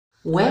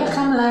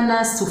Welcome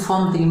learners to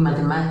Form 3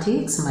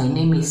 Mathematics. My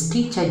name is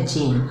Teacher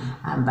Jane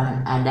and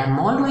I'm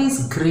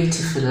always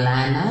grateful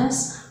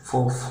learners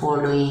for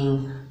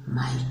following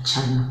my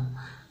channel.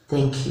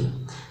 Thank you.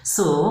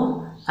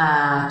 So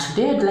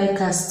today I'd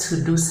like us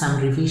to do some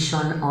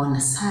revision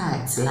on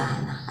Surds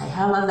learner. I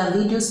have other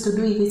videos to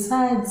do with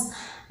Surds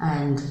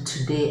and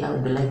today I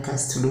would like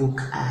us to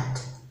look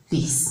at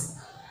this.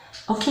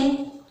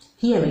 Okay,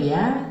 here we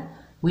are.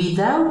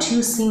 Without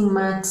using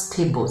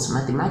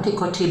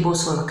mathematical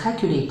tables or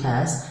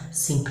calculators,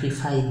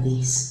 simplify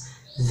this.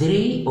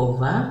 3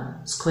 over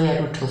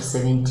square root of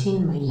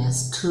 17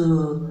 minus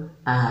 2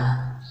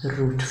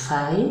 root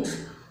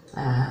 5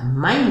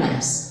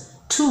 minus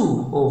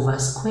 2 over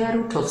square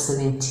root of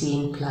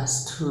 17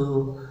 plus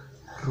 2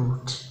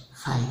 root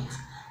 5.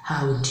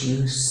 How do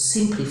you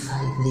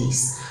simplify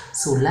this?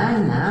 So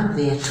learner,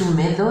 there are two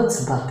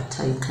methods, but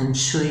I can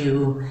show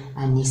you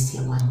an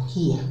easier one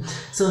here.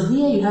 So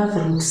here you have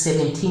root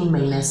 17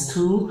 minus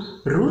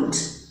 2 root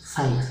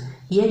 5.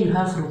 Here you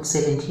have root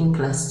 17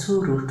 plus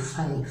 2 root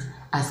 5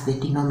 as the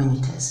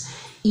denominators.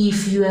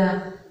 If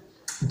your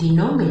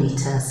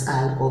denominators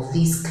are of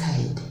this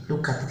kind,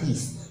 look at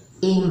this,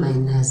 a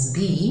minus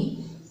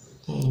b,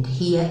 and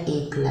here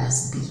a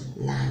plus b,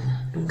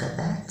 learner. Look at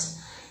that.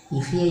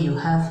 If here you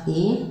have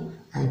a,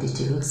 and it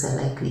looks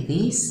like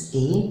this,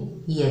 a,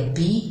 here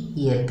b,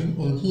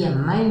 and here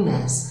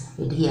minus,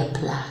 and here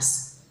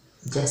plus,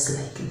 just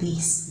like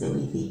this, the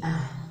way they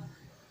are.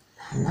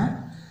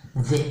 Learner,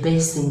 the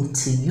best thing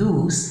to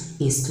use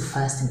is to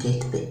first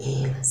get the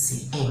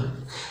LCM.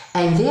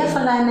 And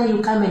therefore, learner,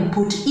 you come and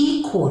put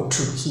equal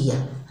to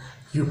here.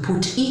 You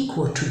put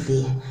equal to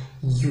there.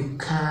 You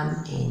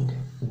come and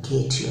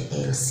get your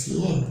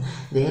LCM.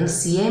 The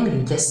LCM,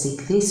 you just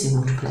take this, you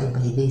multiply by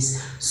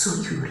this.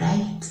 So you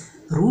write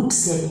root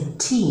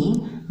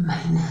 17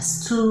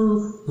 minus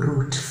 2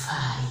 root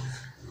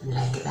 5,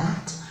 like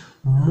that,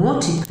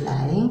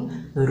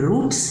 multiplying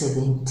root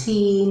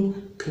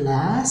 17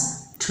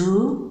 plus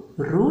 2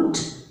 root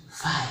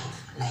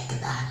 5, like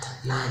that,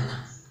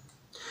 learner.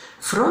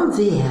 From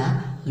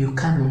there, you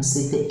come and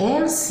say the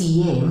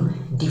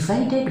LCM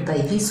divided by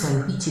this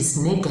one, which is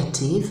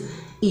negative,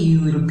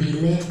 you will be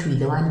left with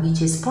the one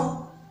which is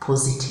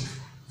positive.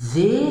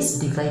 This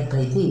divide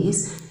by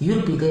this,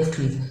 you'll be left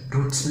with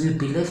root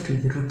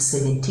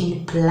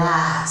 17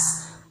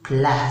 plus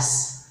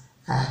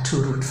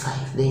 2 root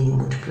 5. Then you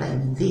multiply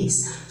with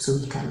this. So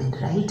we come and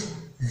write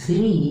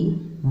 3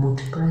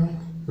 multiply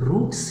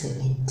root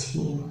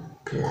 17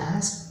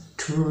 plus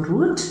 2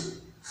 root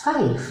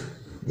 5.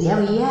 There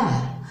we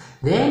are.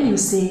 Then you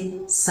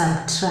say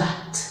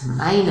subtract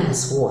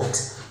minus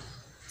what?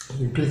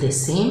 You do the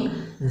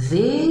same.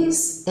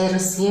 This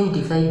LCM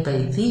divide by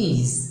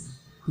this,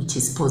 which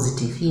is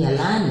positive here,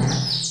 learner,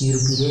 you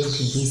will be left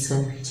with this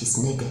one, which is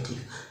negative.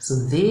 So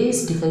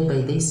this divided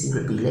by this, you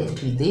will be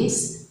left with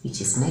this, which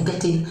is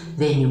negative.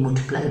 Then you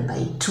multiply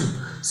by 2.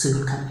 So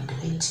you come and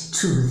write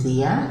 2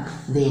 there.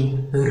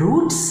 Then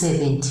root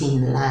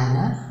 17,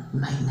 learner,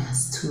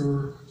 minus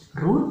 2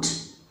 root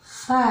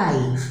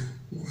 5.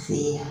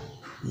 There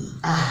we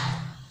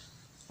are.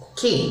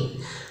 Okay.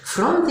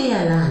 From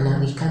there,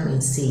 learner, we come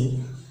and say,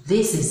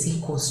 this is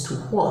equals to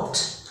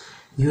what?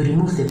 You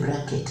remove the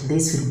bracket.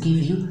 This will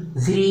give you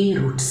 3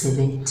 root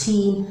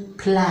 17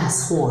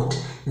 plus what?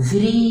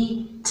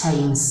 3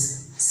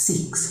 times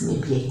 6.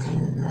 Maybe I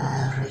can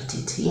write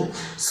it here.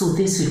 So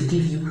this will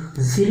give you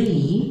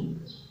 3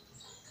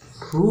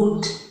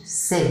 root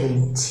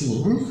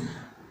 17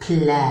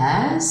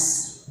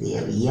 plus,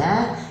 there we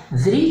are,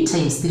 3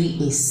 times 3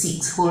 is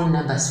 6. Whole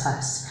numbers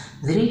first.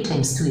 3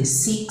 times 2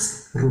 is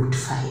 6 root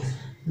 5.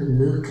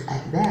 Look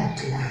at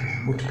that,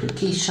 learner.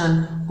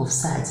 Multiplication of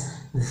Surds.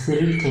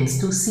 3 times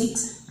 2,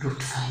 6,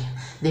 root 5.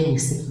 Then you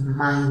say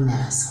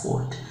minus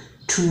what?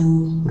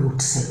 2 root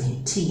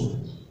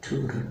 17.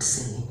 2 root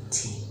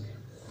 17.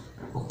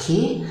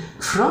 Okay?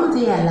 From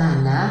there,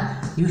 learner,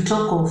 you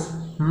talk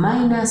of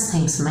minus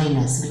times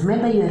minus.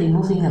 Remember, you are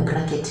removing a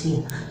bracket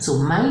here. So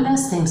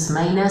minus times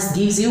minus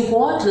gives you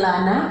what,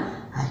 learner?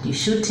 And you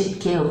should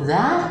take care of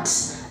that.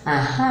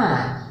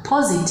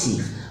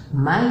 Positive.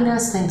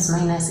 Minus times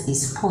minus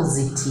is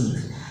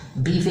positive.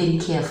 Be very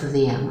careful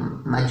there.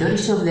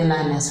 Majority of the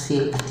learners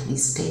fail at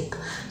this step.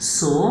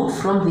 So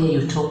from there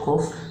you talk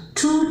of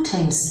 2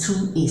 times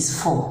 2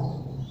 is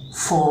 4.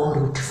 4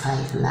 root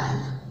 5,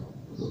 learner.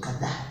 Look at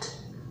that.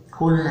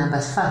 Whole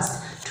numbers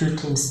first. 2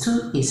 times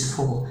 2 is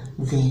 4.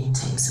 Then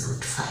times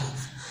root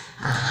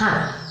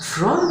 5.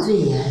 From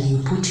there you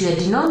put your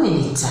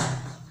denominator.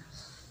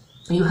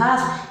 You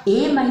have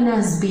a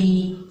minus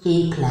b,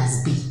 a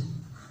plus b.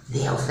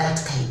 They are of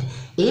that kind.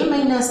 A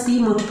minus b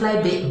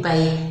multiplied by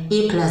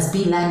a plus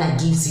b, learner,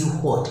 gives you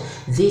what?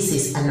 This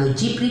is an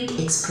algebraic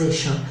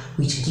expression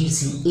which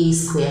gives you a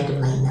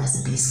squared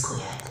minus b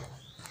squared.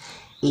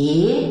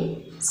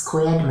 A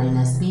squared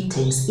minus b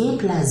times a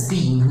plus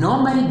b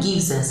normally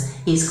gives us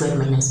a squared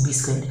minus b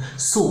squared.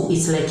 So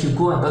it's like you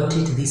go about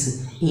it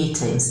this way. A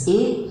times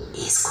a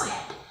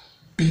squared.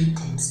 B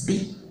times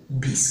b,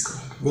 b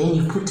squared. Then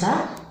you put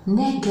a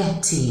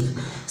Negative.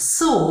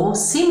 So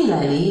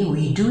similarly,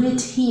 we do it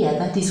here.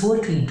 That is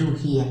what we do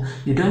here.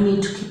 You don't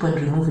need to keep on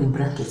removing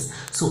brackets.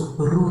 So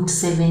root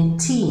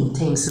 17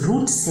 times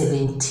root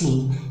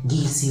 17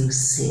 gives you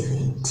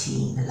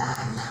 17,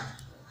 Lana.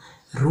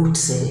 Root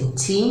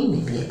 17,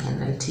 maybe I can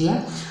write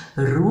here.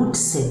 Root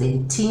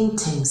 17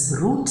 times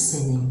root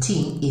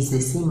 17 is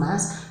the same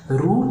as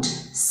root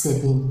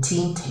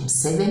 17 times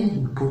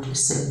 7. You put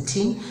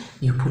 17,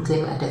 you put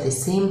them under the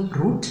same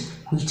root,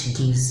 which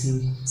gives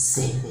you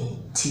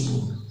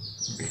 17.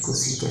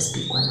 Because you just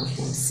pick one of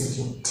them,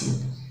 17.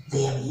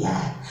 There we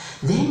are.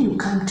 Then you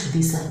come to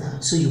this other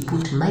one. So you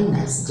put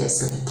minus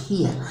just like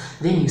here.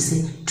 Then you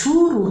say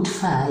 2 root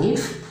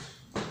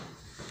 5.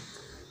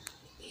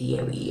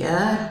 Here we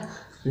are.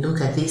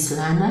 Look at this,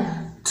 Lana.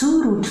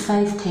 2 root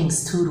 5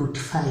 times 2 root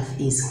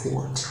 5 is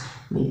what?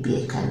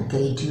 Maybe I can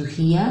guide you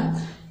here.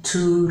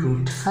 2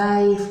 root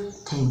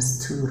 5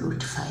 times 2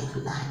 root 5,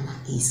 Lana,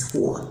 is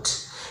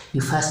what?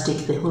 You first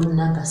take the whole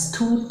numbers.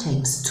 2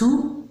 times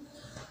 2.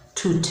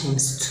 2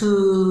 times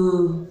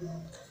 2.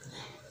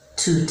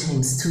 2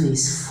 times 2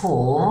 is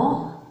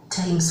 4.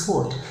 Times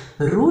what?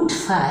 Root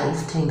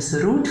 5 times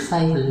root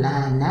 5,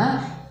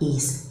 Lana,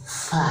 is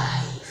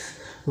 5.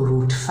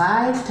 Root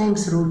 5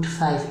 times root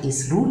 5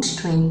 is root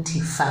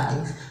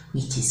 25,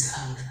 which is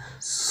 5.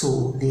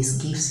 So this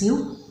gives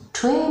you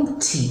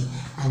 20.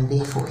 And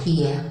therefore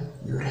here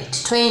you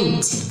write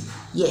 20.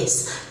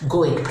 Yes,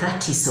 go and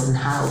practice on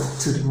how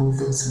to remove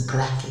those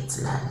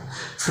brackets, Lana.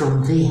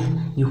 From there,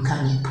 you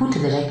come and put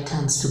the right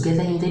terms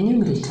together in the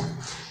numerator.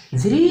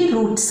 3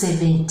 root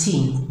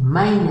 17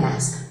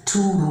 minus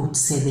 2 root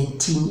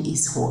 17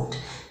 is what?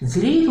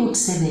 3 root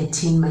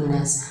 17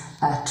 minus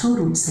 2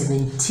 root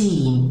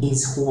 17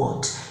 is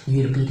what?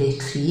 You will be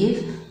left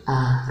with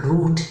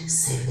root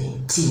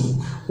 17.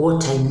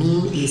 What I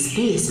mean is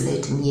this.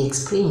 Let me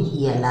explain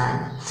here,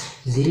 Lana.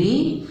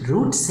 3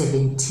 root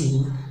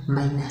 17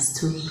 minus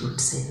 2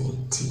 root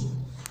 17.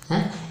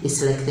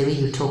 It's like the way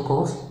you talk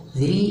of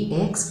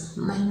 3x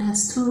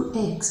minus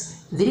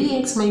 2x.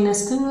 3x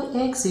minus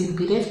 2x, you'll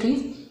be left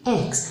with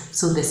x.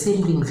 So the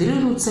same thing, 3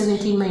 root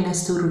 17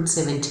 minus 2 root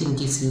 17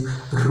 gives you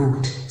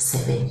root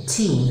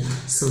 17.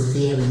 So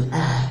there we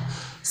are.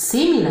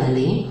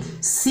 Similarly,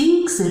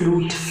 6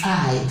 root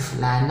 5,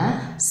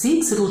 Lana,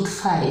 6 root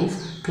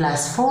 5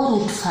 plus 4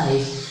 root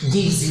 5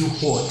 gives you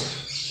what?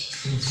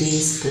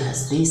 This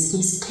plus this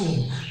is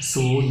 10. So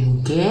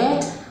you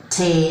get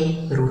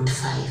 10 root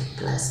 5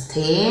 plus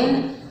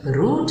 10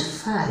 root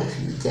 5.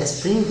 You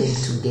just bring them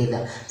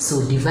together.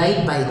 So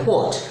divide by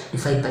what?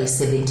 Divide by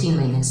 17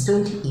 minus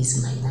 20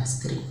 is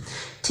minus 3.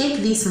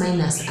 Take this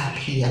minus up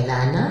here,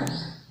 Lana.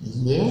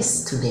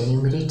 Yes, to the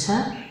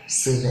numerator,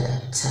 so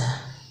that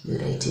you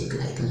write it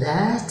like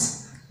that,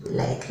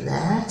 like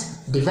that.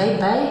 Divide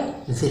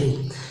by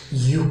 3.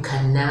 You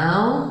can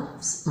now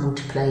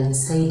multiply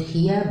inside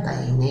here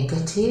by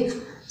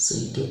negative. So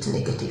you get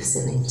negative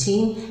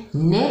 17.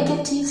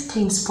 Negative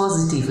times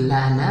positive,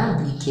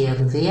 Lana, be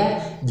careful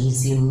there,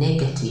 gives you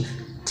negative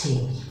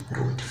 10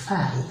 root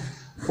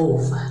 5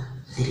 over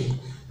 3.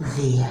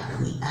 There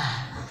we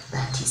are.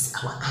 That is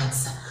our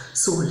answer.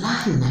 So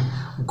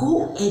Lana,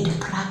 go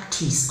and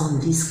practice on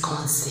this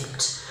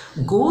concept.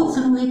 Go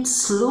through it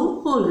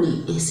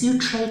slowly as you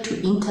try to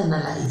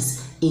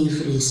internalize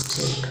every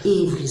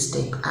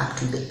step up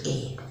to the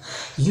end.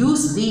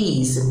 Use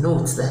these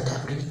notes that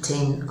I've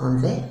written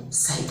on the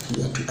side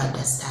here to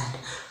understand.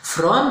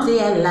 From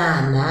there,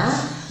 Lana,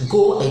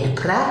 go and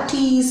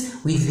practice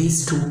with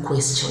these 2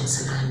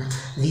 questions, Lana.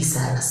 These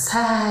are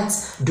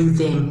surds. Do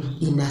them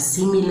in a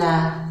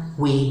similar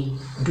way.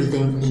 Do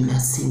them in a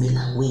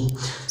similar way.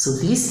 So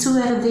these 2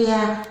 are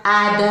there,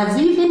 and I've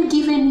even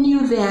given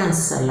you the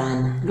answer,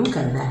 Lana. Look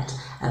at that.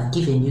 I've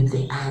given you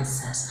the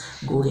answers.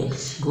 Go ahead,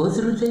 go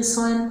through this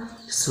one.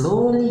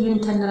 Slowly you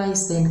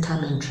internalize, then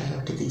come and try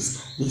out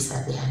this. These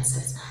are the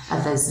answers.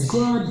 Otherwise,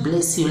 God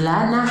bless you,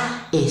 Lana,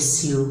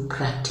 as you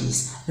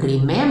practice.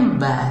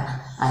 Remember,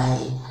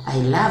 I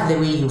love the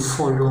way you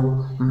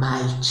follow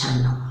my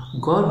channel.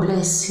 God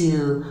bless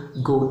you.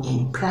 Go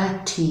and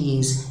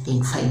practice,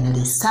 and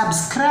finally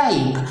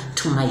subscribe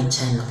to my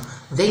channel.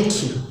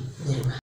 Thank you very much.